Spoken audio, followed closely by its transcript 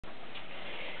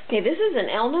Okay, this is an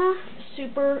ELNA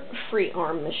Super Free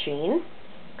Arm machine.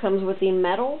 Comes with the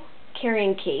metal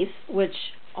carrying case, which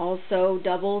also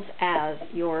doubles as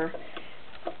your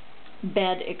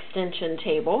bed extension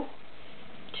table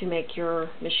to make your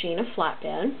machine a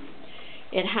flatbed.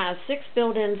 It has 6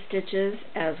 built-in stitches,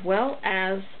 as well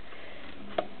as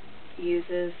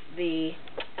uses the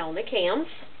ELNA cams.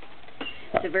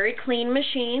 It's a very clean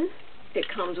machine. It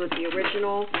comes with the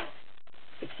original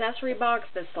accessory box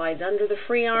that slides under the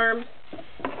free arm,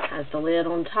 has the lid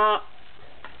on top,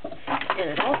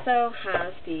 and it also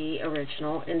has the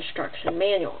original instruction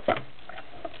manuals.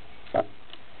 It's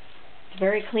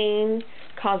very clean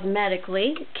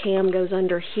cosmetically. Cam goes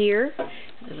under here.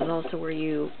 This is also where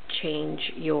you change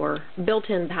your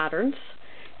built-in patterns.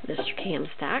 This is your cam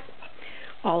stack.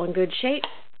 All in good shape,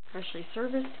 freshly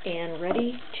serviced, and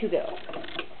ready to go.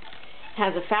 It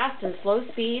has a fast and slow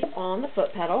speed on the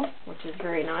foot pedal, which is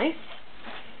very nice.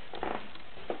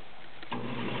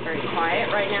 Very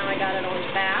quiet. Right now I got it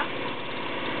on fast.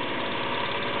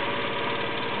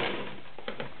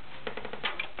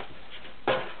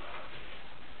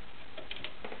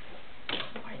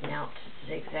 Widen out to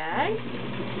zigzag.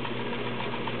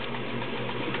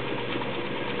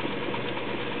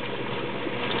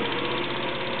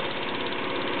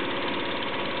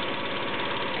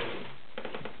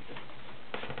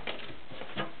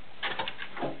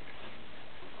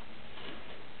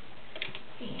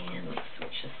 And let's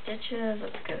switch the stitches.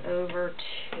 Let's go over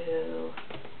to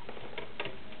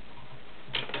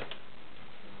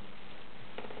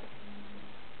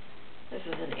this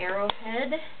is an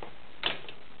arrowhead.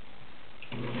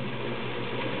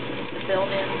 The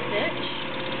built-in stitch.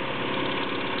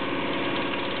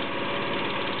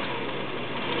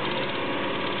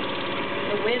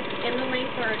 The width and the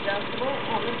length are adjustable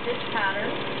on the stitch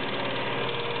pattern.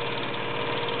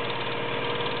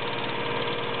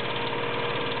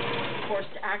 Of course,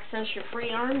 to access your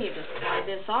free arm, you just slide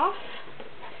this off.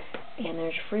 And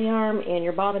there's your free arm, and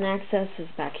your bobbin access is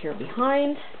back here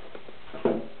behind.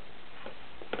 Switch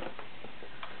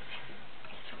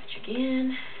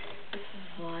again. This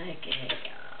is like a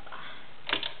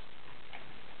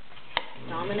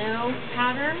domino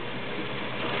pattern.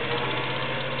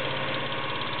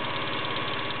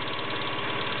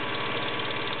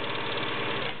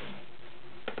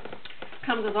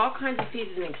 Comes with all kinds of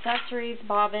feeds and accessories,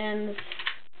 bobbins,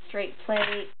 straight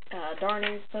plate,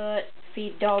 darning foot,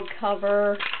 feed dog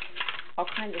cover, all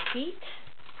kinds of feet,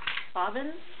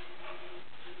 bobbins.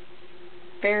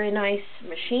 Very nice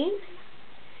machine.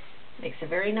 Makes a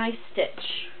very nice stitch.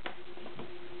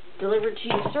 Delivered to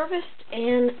you serviced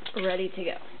and ready to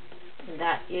go. And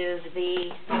that is the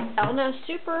ELNA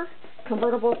Super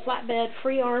Convertible Flatbed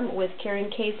Free Arm with carrying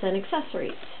case and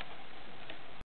accessories.